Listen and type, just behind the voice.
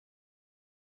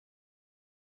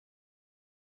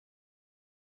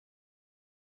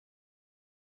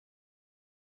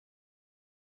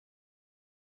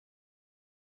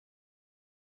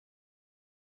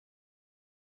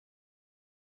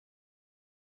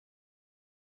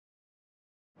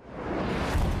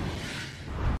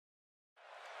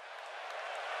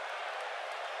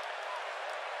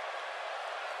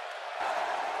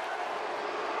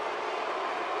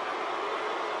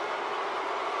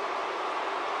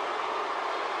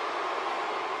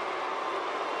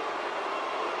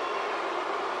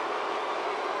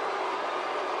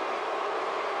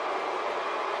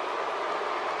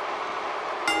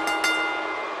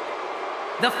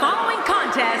The following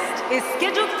contest is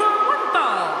scheduled for one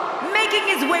fall, making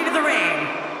his way to the ring,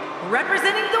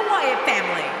 representing the Wyatt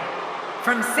family.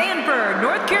 From Sanford,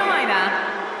 North Carolina,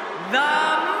 the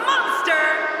Monster,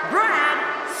 Braun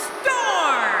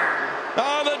Strowman.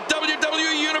 The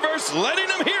WWE Universe letting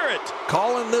them hear it.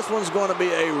 Calling this one's going to be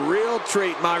a real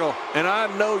treat, Michael, and I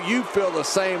know you feel the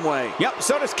same way. Yep,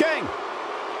 so does King.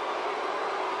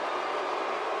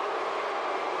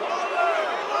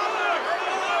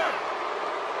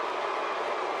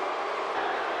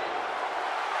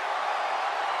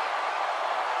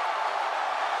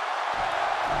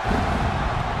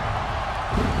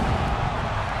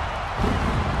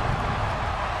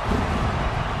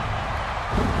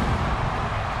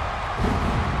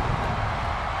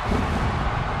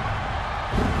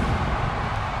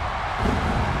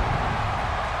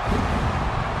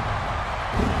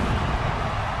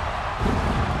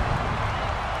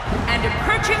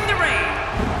 Approaching the ring,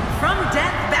 from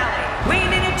Death Valley, weighing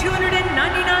in at 299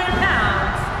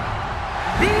 pounds,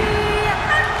 The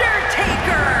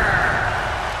Undertaker!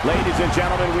 Ladies and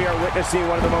gentlemen, we are witnessing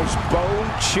one of the most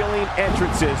bone-chilling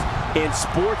entrances in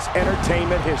sports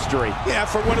entertainment history. Yeah,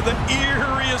 for one of the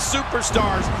eeriest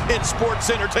superstars in sports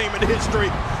entertainment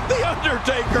history, The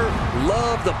Undertaker.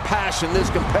 Love the passion this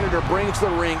competitor brings to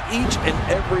the ring each and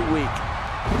every week.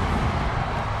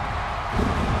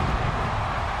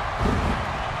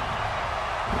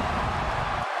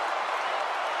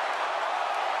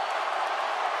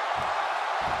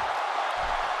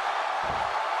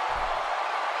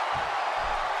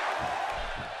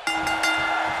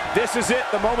 This is it,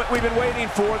 the moment we've been waiting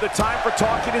for. The time for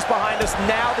talking is behind us.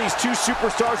 Now these two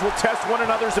superstars will test one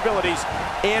another's abilities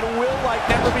and will like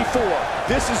never before.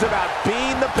 This is about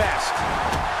being the best.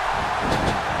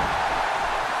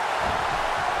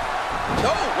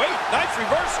 Oh, wait, nice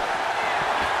reversal.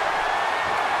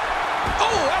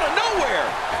 Oh, out of nowhere.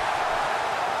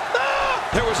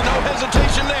 There was no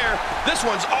hesitation there. This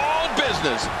one's all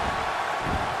business.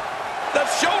 The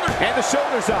shoulder. And the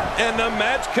shoulders up. And the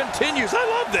match continues. I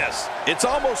love this. It's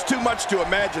almost too much to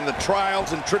imagine the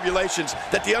trials and tribulations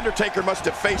that The Undertaker must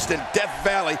have faced in Death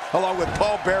Valley along with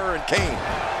Paul Bearer and Kane.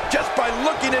 Just by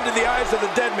looking into the eyes of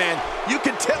the dead man, you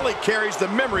can tell he carries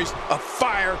the memories of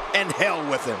fire and hell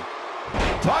with him.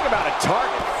 Talk about a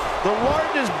target. The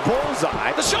largest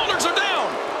bullseye. The shoulders are down.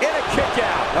 And a kick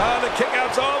out. The kick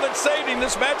out's all that's saved him.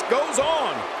 This match goes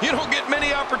on. You don't get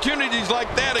many opportunities like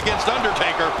that against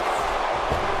Undertaker.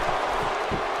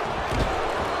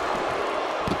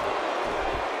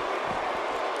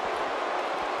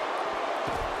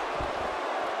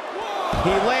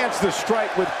 He lands the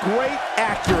strike with great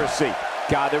accuracy.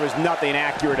 God, there was nothing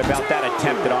accurate about that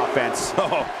attempted offense.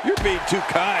 Oh, you're being too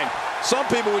kind. Some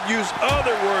people would use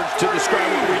other words to describe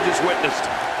what we just witnessed.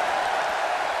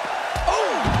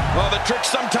 Oh! Well, the trick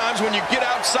sometimes when you get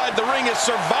outside the ring is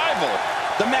survival.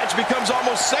 The match becomes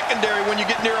almost secondary when you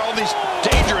get near all these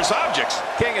dangerous objects.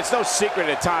 King, it's no secret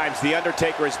at times The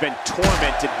Undertaker has been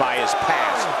tormented by his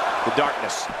past. The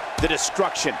darkness, the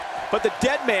destruction. But the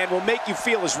dead man will make you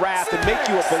feel his wrath and make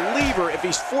you a believer if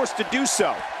he's forced to do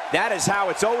so. That is how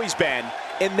it's always been,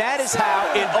 and that is how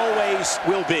it always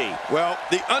will be. Well,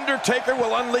 The Undertaker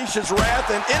will unleash his wrath,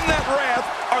 and in that wrath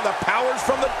are the powers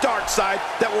from the dark side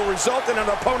that will result in an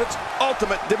opponent's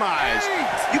ultimate demise.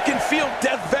 You can feel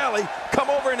Death Valley come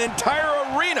over an entire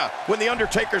arena when The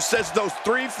Undertaker says those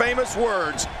three famous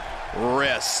words,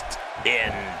 "Rest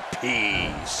in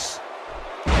peace."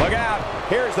 Look out,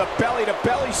 here's the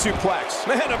belly-to-belly suplex.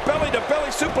 Man, a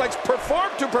belly-to-belly suplex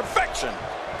performed to perfection.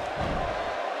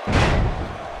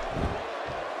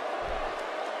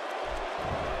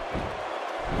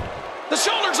 The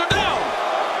shoulders are down.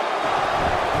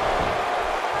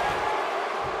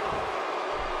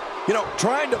 You know,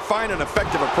 trying to find an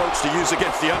effective approach to use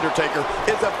against The Undertaker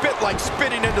is a bit like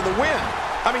spitting into the wind.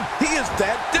 I mean, he is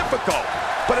that difficult.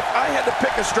 But if I had to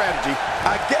pick a strategy,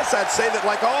 I guess I'd say that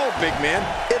like all big men,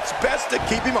 it's best to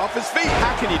keep him off his feet.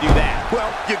 How can you do that? Well,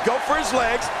 you go for his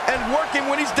legs and work him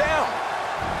when he's down.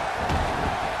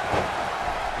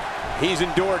 He's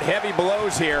endured heavy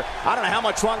blows here. I don't know how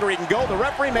much longer he can go. The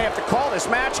referee may have to call this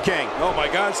match, King. Oh my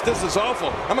gosh, this is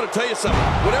awful. I'm going to tell you something.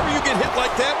 Whenever you get hit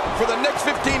like that for the next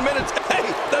 15 minutes, hey,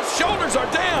 the shoulders are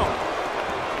down.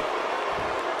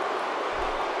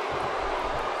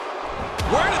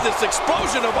 Where did this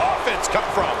explosion of offense come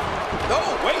from?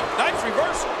 Oh, wait, nice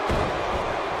reversal.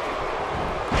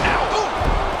 Ow. Ooh.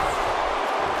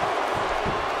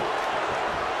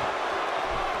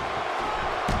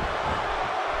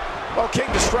 Well,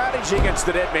 King, the strategy against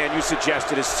the dead man you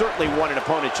suggested is certainly one an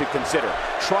opponent should consider.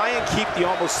 Try and keep the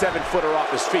almost 7-footer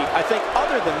off his feet. I think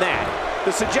other than that,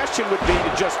 the suggestion would be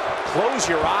to just close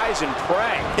your eyes and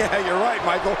pray. Yeah, you're right,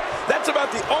 Michael. That's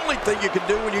about the only thing you can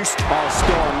do when you... Oh,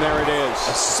 Storm, there it is.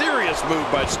 A serious move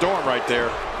by Storm right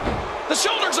there. The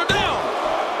shoulders are down.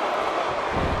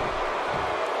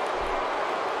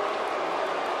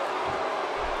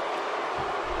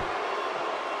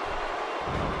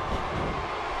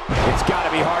 It's got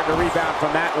to be hard to rebound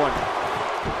from that one.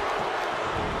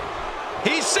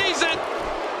 He sees it.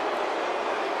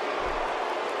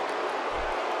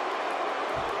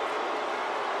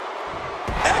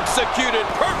 Executed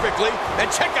perfectly,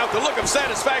 and check out the look of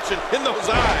satisfaction in those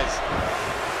eyes.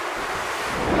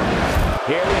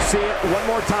 Here we see it one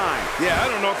more time. Yeah, I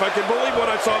don't know if I can believe what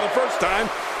I saw the first time.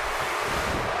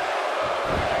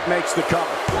 Makes the cover.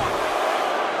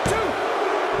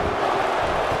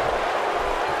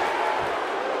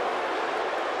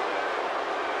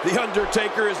 1, 2. The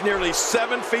Undertaker is nearly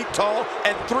 7 feet tall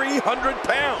and 300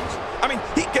 pounds. I mean,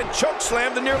 he can choke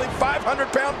slam the nearly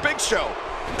 500-pound Big Show.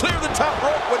 Clear the top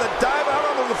rope with a dive out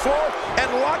onto the floor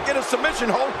and lock in a submission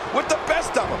hold with the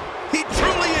best of them. He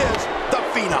truly is the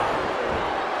Phenom.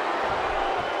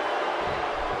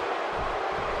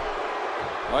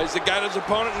 Well, he's got his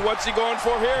opponent, and what's he going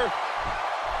for here?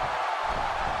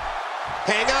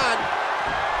 Hang on.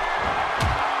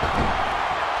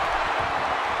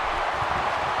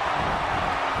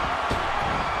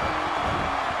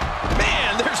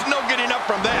 Man, there's no getting up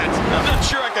from that. I'm not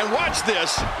sure I can watch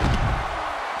this.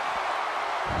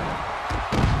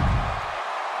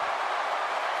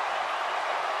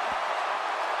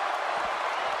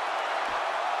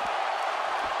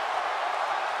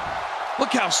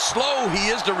 Look how slow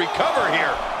he is to recover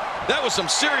here. That was some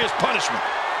serious punishment.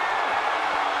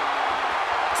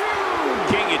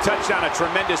 King, you touched on a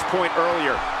tremendous point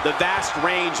earlier. The vast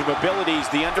range of abilities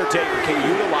the Undertaker can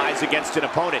utilize against an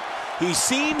opponent. He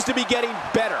seems to be getting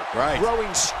better,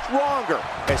 growing stronger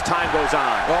as time goes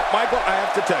on. Well, Michael, I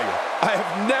have to tell you, I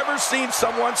have never seen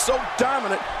someone so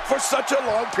dominant for such a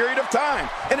long period of time,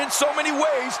 and in so many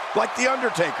ways, like the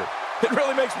Undertaker. It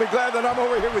really makes me glad that I'm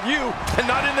over here with you and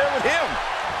not in there with him.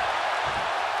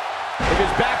 If his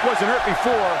back wasn't hurt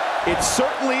before, it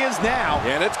certainly is now.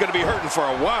 And it's going to be hurting for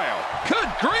a while. Good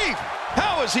grief!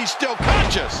 How is he still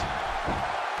conscious?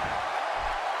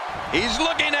 He's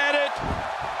looking at it.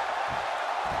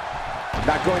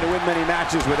 Not going to win many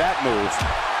matches with that move.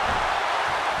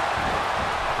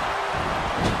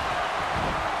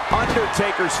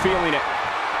 Undertaker's feeling it.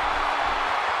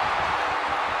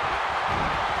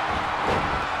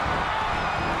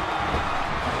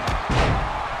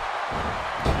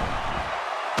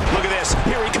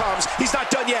 Here he comes. He's not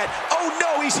done yet. Oh,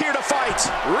 no, he's here to fight.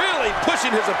 Really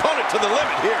pushing his opponent to the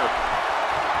limit here.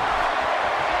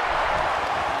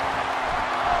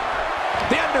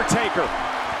 The Undertaker.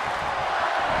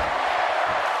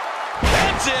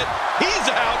 That's it. He's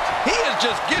out. He is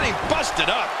just getting busted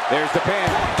up. There's the pin.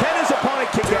 Can his opponent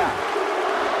kick out?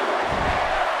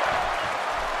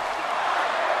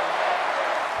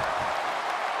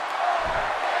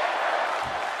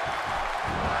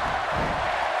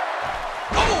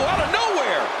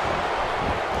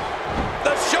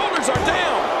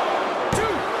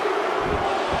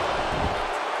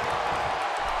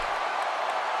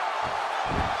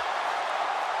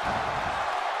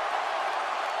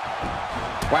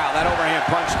 Wow, that overhand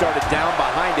punch started down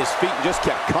behind his feet and just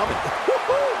kept coming.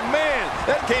 Man,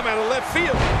 that came out of left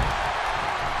field.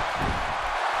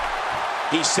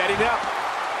 He's setting up.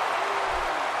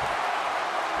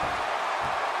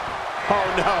 Oh,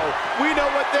 no. We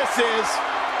know what this is.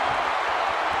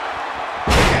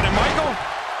 Look at him, Michael.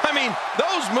 I mean,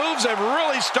 those moves have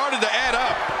really started to add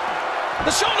up.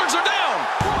 The shoulders are down.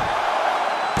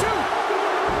 1,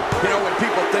 2. You know, when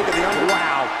people think of the Undertaker.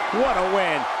 Wow, what a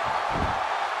win.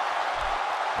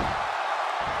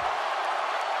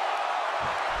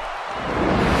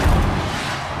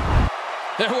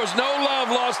 There was no love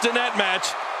lost in that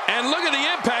match. And look at the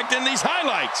impact in these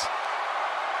highlights.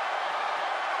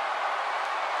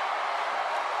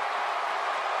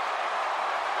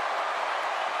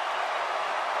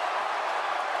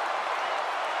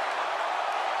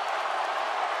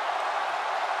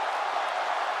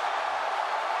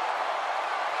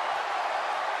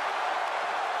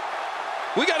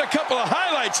 We got a couple of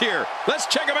highlights here. Let's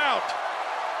check them out.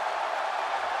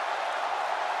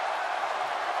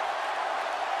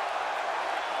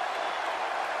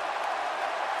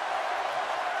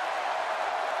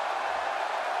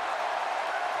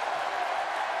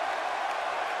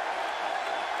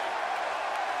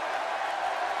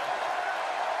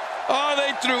 Oh,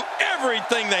 they threw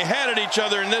everything they had at each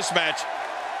other in this match.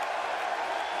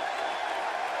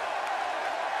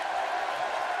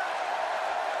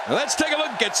 Let's take a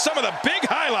look at some of the big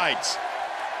highlights.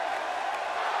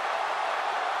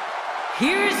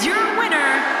 Here's your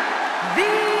winner, The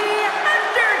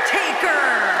Undertaker.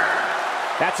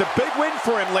 That's a big win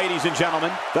for him, ladies and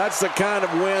gentlemen. That's the kind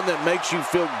of win that makes you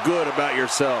feel good about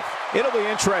yourself. It'll be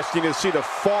interesting to see the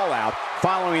fallout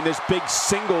following this big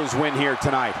singles win here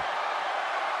tonight.